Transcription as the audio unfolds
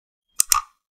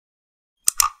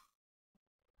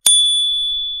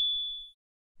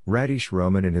Raddesh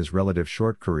Roman in his relative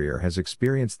short career has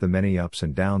experienced the many ups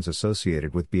and downs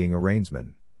associated with being a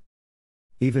reinsman.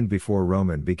 Even before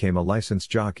Roman became a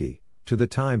licensed jockey, to the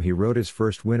time he rode his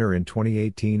first winner in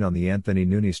 2018 on the Anthony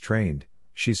Nunes-trained,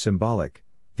 She's Symbolic,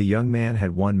 the young man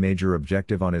had one major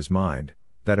objective on his mind,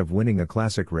 that of winning a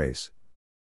classic race.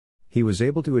 He was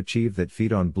able to achieve that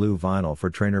feat on blue vinyl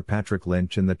for trainer Patrick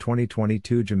Lynch in the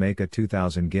 2022 Jamaica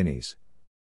 2000 Guineas.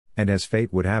 And as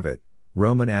fate would have it,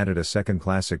 Roman added a second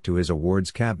classic to his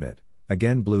awards cabinet,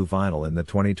 again blue vinyl in the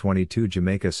 2022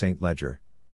 Jamaica St. Ledger.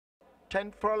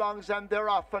 10 furlongs and they're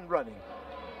off and running.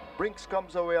 Brinks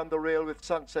comes away on the rail with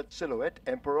Sunset Silhouette.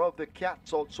 Emperor of the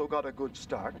Cats also got a good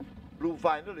start. Blue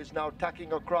Vinyl is now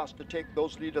tacking across to take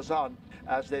those leaders on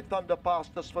as they thunder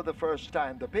past us for the first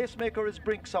time. The pacemaker is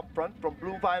Brinks up front from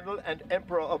Blue Vinyl and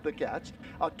Emperor of the Cats.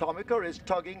 Atomica is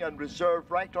tugging and Reserve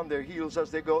right on their heels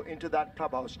as they go into that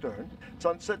clubhouse turn.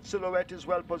 Sunset Silhouette is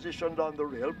well positioned on the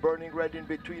rail, Burning Red in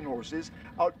between horses.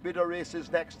 Outbidder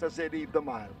races next as they leave the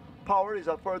mile. Power is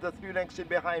a further 3 lengths in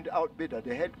behind Outbidder.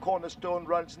 The head Cornerstone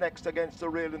runs next against the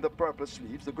rail in the purple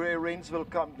sleeves. The grey Reigns will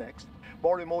come next.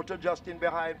 Morimoto just in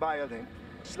behind by a length.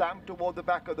 Slam toward the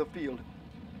back of the field.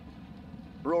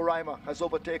 Roraima has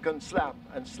overtaken Slam,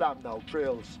 and Slam now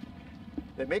trails.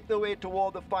 They make their way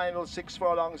toward the final 6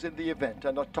 furlongs in the event,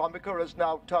 and Atomica has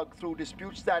now tugged through,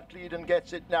 disputes that lead and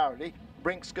gets it narrowly.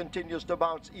 Brinks continues to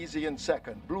bounce easy in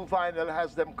second. Blue Vinyl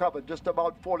has them covered just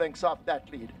about 4 lengths off that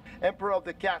lead. Emperor of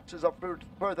the Cats is a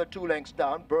further 2 lengths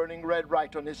down, Burning Red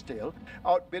right on his tail.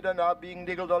 Outbidder now being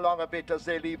niggled along a bit as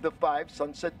they leave the 5.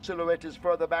 Sunset Silhouette is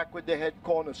further back with the head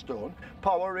Cornerstone.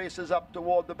 Power races up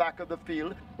toward the back of the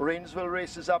field. Rainsville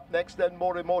races up next, then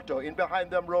Morimoto. In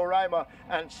behind them Roraima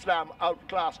and Slam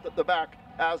outclassed at the back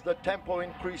as the tempo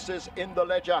increases in the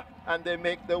Ledger, and they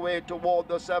make their way toward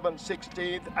the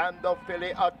 7/16th, and the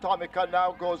filly Atomica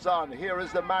now goes on. Here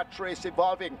is the match race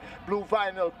evolving. Blue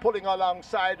Vinyl pulling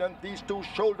alongside, and these two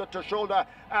shoulder to shoulder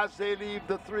as they leave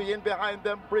the 3. In behind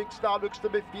them, Brinks now looks to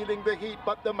be feeling the heat,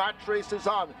 but the match race is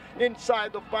on.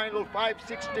 Inside the final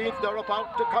 5/16th, they're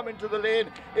about to come into the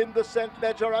lane. In the St.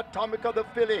 Ledger, Atomica the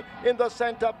filly. In the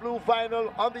center, Blue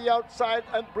Vinyl on the outside,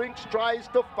 and Brinks tries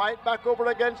to fight back over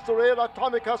against the rail.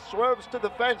 Atomica swerves to the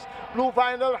fence. Blue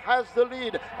Vinyl has the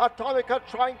lead. Atomica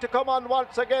trying to come on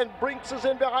once again. Brinks is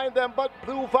in behind them, but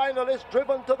Blue Vinyl is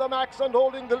driven to the max and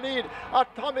holding the lead.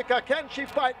 Atomica, can she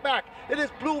fight back? It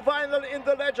is Blue Vinyl in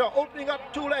the Ledger, opening up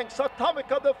 2 lengths.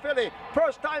 Atomica the filly.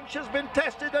 First time she's been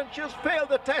tested, and she's failed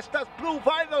the test as Blue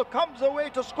Vinyl comes away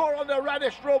to score on the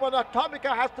Raddesh Roman.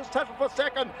 Atomica has to settle for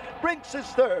second. Brinks is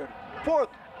third. Fourth,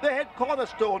 the head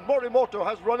Cornerstone, Morimoto,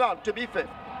 has run on to be 5th.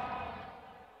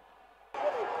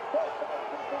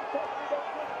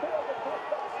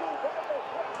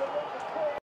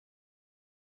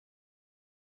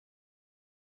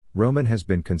 Roman has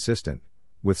been consistent,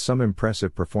 with some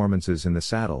impressive performances in the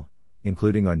saddle,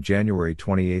 including on January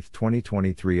 28,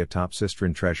 2023 atop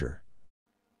Sistren Treasure.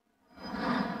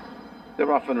 The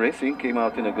Rough and Racing came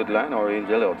out in a good line. Our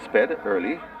Angel outsped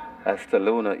early, as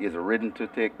Talona is ridden to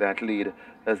take that lead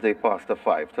as they pass the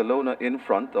 5. Talona in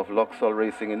front of Luxol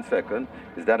Racing in second.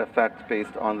 Is that a fact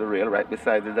paced on the rail? Right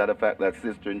beside is that a fact that's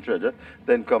Sistren Treasure.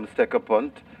 Then comes Take a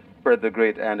Punt, Fred the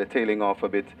Great, and tailing off a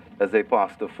bit as they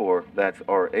pass the 4. That's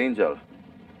Our Angel.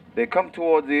 They come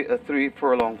toward the 3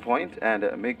 furlong point and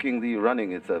making the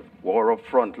running. It's a war up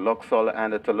front. Luxol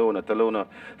and Talona. Talona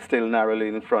still narrowly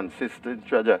in front. Sistren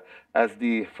Treasure as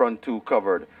the front 2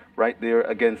 covered right there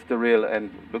against the rail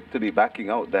and look to be backing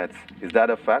out. Is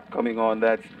that a fact? Coming on,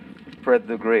 that's Fred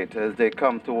the Great as they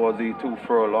come toward the 2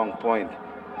 furlong point.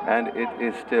 And it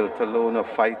is still Talona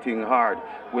fighting hard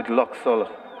with Luxol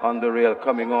on the rail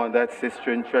coming on. That's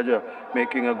Sistren Treasure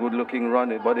making a good looking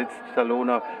run, but it's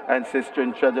Talona and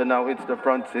Sistren Treasure now. It's the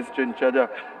front. Sistren Treasure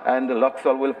and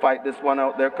Luxol will fight this one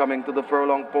out. They're coming to the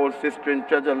furlong pole. Sistren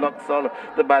Treasure, Luxol,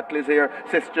 the battle is here.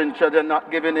 Sistren Treasure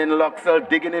not giving in. Luxol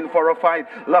digging in for a fight.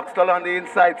 Luxol on the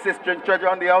inside, Sistren Treasure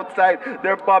on the outside.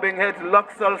 They're bobbing heads.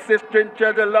 Luxol, Sistren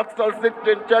Treasure, Luxol,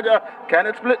 Sistren Treasure. Can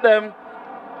it split them?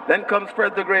 Then comes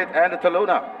Fred the Great and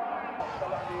Talona.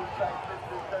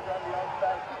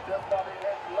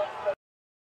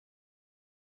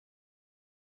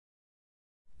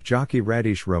 Jockey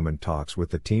Raddesh Roman talks with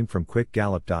the team from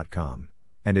QuickGallop.com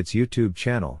and its YouTube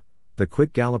channel, The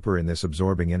Quick Galloper, in this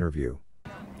absorbing interview.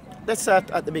 Let's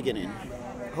start at the beginning.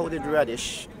 How did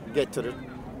Raddesh get to the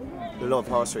love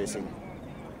horse racing?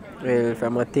 Well,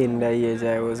 from a tender age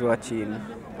I was watching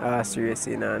horse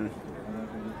racing and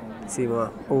see my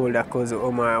older cousin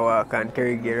Omar walk and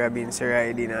Kerry Robbins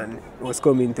riding and was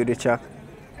coming to the track.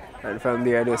 And from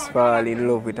there I just fall in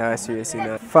love with horse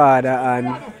racing. Father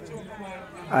and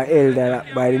an elder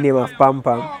by the name of Pam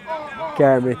Pam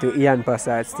carried me to Ian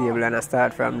Passard stable and I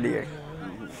start from there.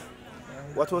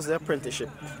 What was the apprenticeship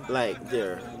like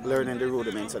there, learning the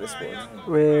rudiments of the sport?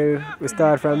 Well, we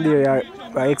start from there.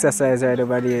 I exercise right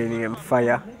over there named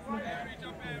Fire.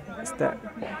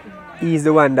 He's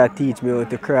the one that teach me how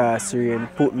to cross train,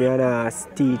 put me on ass,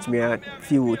 teach me a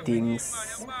few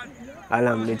things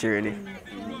along the journey.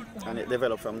 And it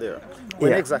developed from there.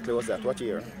 When exactly was that? What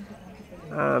year?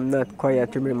 I'm not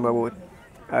quite remember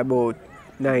about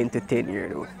 9 to 10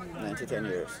 years old. 9 to 10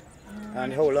 years.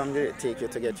 And how long did it take you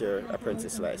to get your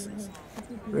apprentice license?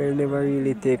 Well, never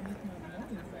really take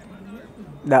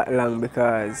that long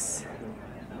because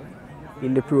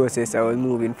in the process I was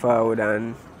moving forward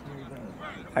and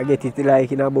I get it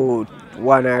like in about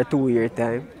 1 or 2 year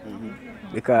time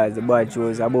because the badge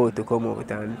was about to come out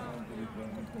and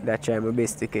that try my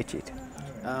best to catch it.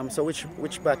 So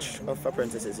which batch of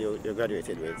apprentices you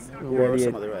graduated with? Who were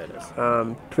some of the riders?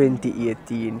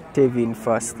 2018, Tevin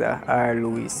Foster, R.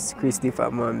 Lewis, Christopher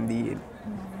Mamdine,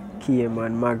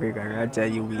 Kieman McGregor, Raja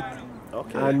Hewitt,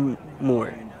 and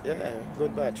more. Yeah,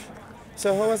 good batch.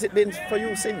 So how has it been for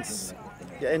you since?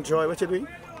 You enjoy what you're doing?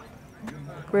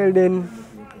 Well then,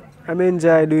 I'm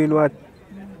enjoy doing what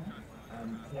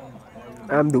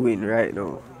I'm doing right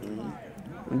now.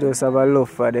 I just have a love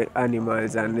for the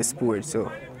animals and the sport,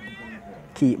 so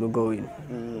keep me going.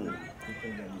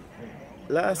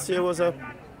 Last year was a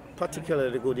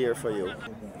particularly good year for you.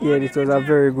 Yeah, it was a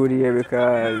very good year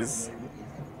because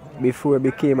before I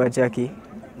became a jockey,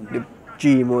 the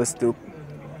dream was to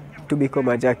become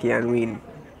a jockey and win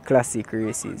classic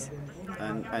races.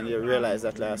 And you realized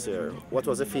that last year. What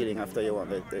was the feeling after you won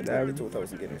the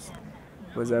 2000 Guineas?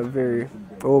 It was a very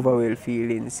overwhelming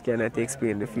feelings, cannot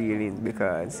explain the feelings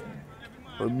because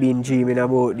I've been dreaming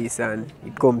about this and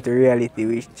it come to reality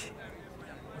which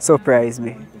surprised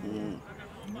me.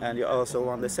 And you also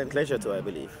won the St. Leger too, I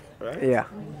believe, right? Yeah.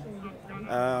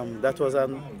 That was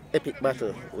an epic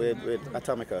battle with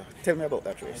Atomica. Tell me about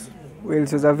that race. Well,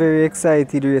 it was a very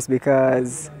exciting race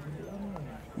because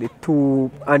the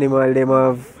two animals them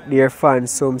have their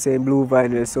fans, some say Blue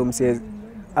Vinyl, some say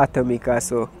Atomica,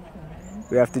 so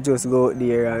we have to just go out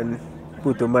there and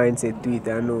put a mindset to it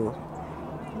and know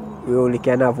we only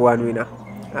can have one winner.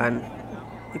 And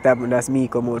it happened, that's me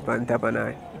come out on top and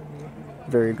I'm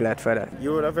very glad for that.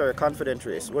 You were a very confident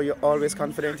race. Were you always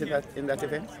confident in that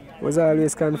event? I was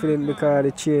always confident because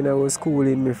the trainer was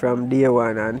schooling me from day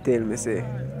one and tell me, say,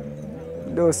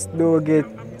 just don't get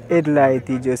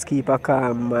headlighted, just keep a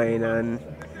calm mind and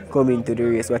come into the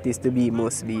race. What is to be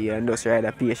must be and just ride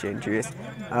a patient race.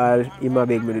 All him a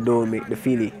beg me to don't make the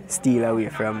filly steal away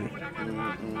from me.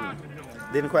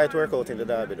 Didn't quite work out in the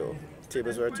derby though.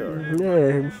 Tables were turned.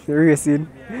 Yeah, racing.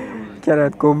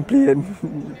 Cannot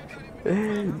complain.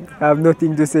 I have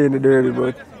nothing to say in the derby,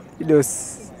 but it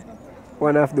was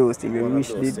one of those things. I wish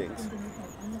they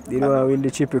didn't want to win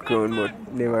the Triple Crown,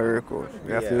 but never work out.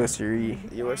 We have to just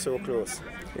You were so close.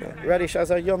 Yeah. Raddesh,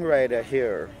 as a young rider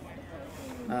here,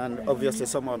 and obviously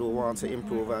someone who wants to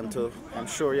improve and to, I'm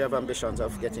sure you have ambitions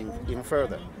of getting even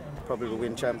further, probably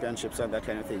win championships and that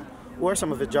kind of thing. Who are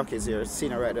some of the jockeys here,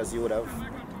 senior riders you would have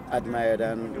admired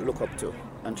and look up to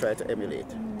and try to emulate?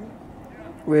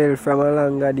 Well, from a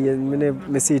longer days,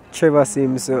 I see Trevor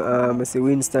Sims, I see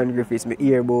Winston Griffiths, I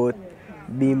hear about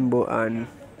Bimbo and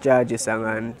George Sang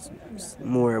and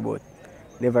more, but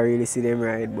never really see them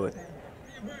ride, but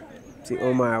see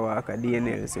Omar Walker,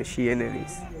 DNL, so Shane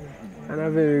Ellis. And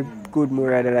a very good more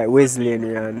rider like Wesley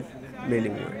Henry and many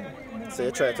more. So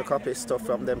you try to copy stuff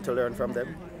from them to learn from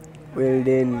them? Well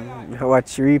then, I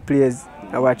watch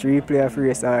replay of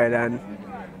race hard and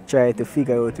try to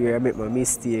figure out where I make my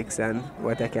mistakes and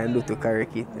what I can do to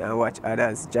correct it and watch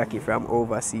others jockey from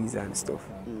overseas and stuff.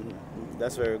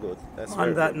 That's very good.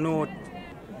 On that note,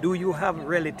 do you have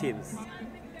relatives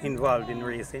involved in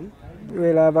racing?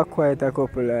 Well, I have quite a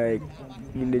couple, like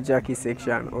in the jockey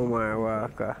section, Omar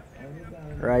Walker,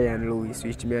 Ryan Lewis,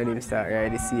 which me and him start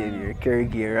riding the same year,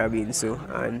 Kerry Robinson,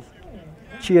 and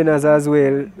trainers as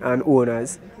well and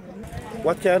owners.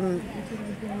 What can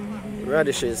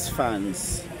Raddesh's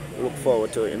fans look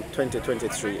forward to in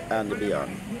 2023 and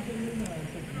beyond?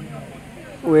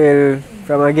 Well,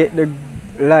 from I get the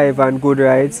live and good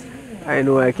rides, I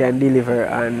know I can deliver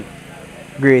and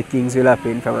great things will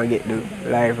happen from I get the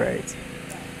live rides.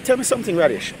 Tell me something,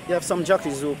 Raddesh. You have some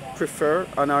jockeys who prefer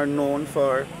and are known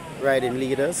for riding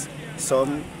leaders,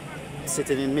 some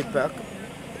sitting in mid-pack.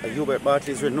 Hubert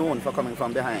Bartley is renowned for coming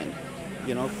from behind,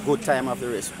 you know, good time of the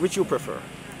race. Which you prefer?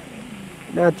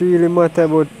 Not really matter,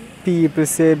 but people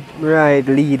say ride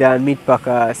leader and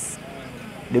mid-packers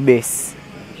the best.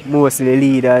 Mostly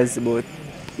leaders, but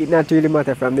it not really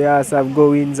matter. From the horse have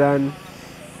goings and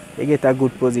you get a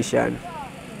good position,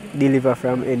 deliver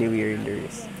from anywhere in the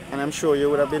race. And I'm sure you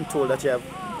would have been told that you have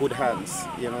good hands.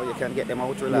 You know, you can get them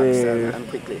out relaxed and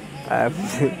quickly.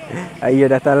 I hear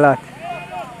that a lot.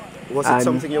 Was it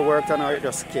something you worked on or it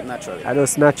just came naturally? It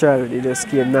just natural. It just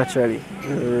came naturally.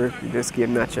 It just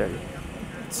came naturally.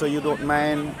 So you don't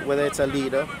mind whether it's a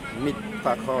leader,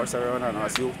 mid-pack horse or run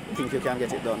horse, you think you can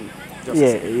get it done?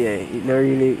 It not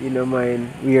really, you don't mind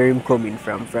where him coming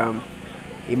from.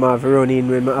 Him have running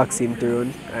when I ask him to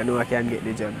run, I know I can get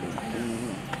the job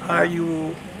done. Are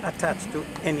you attached to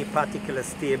any particular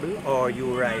stable or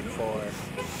you ride for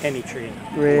any trainer?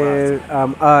 Well,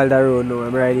 I'm all around now.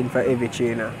 I'm riding for every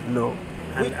trainer now.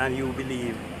 And you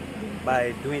believe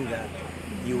by doing that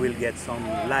you will get some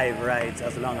live rides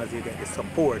as long as you get the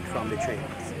support from the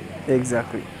trainers?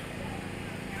 Exactly.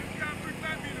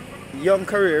 Young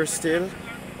career still,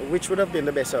 which would have been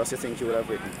the best horse you think you would have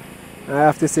ridden? I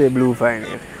have to say Blue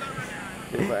Final.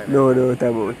 No doubt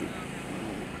about it.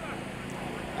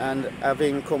 And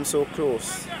having come so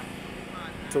close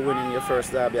to winning your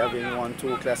first derby, having won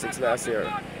 2 classics last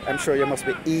year, I'm sure you must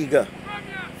be eager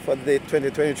for the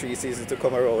 2023 season to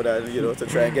come around and, you know, to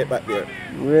try and get back there.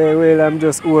 Well, I'm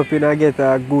just hoping I get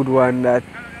a good one that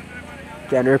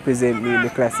can represent me in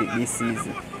the classic this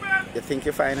season. You think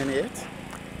you're finding it?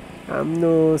 I'm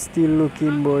no still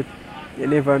looking, but you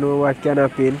never know what can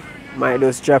happen. Might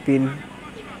just drop in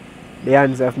the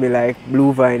hands of me like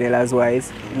Blue Vinyl as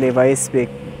wise. Never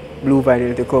expect Blue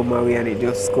Vinyl to come my way and it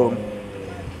just come.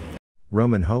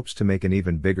 Roman hopes to make an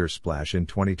even bigger splash in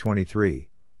 2023,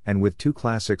 and with 2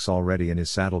 classics already in his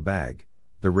saddlebag,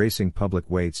 the racing public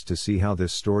waits to see how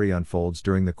this story unfolds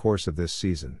during the course of this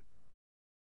season.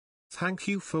 Thank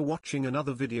you for watching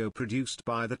another video produced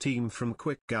by the team from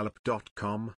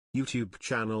QuickGallop.com, YouTube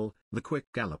channel, The Quick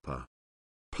Galloper.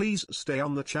 Please stay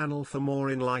on the channel for more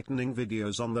enlightening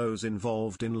videos on those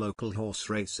involved in local horse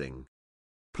racing.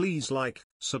 Please like,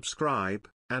 subscribe,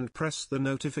 and press the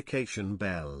notification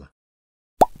bell.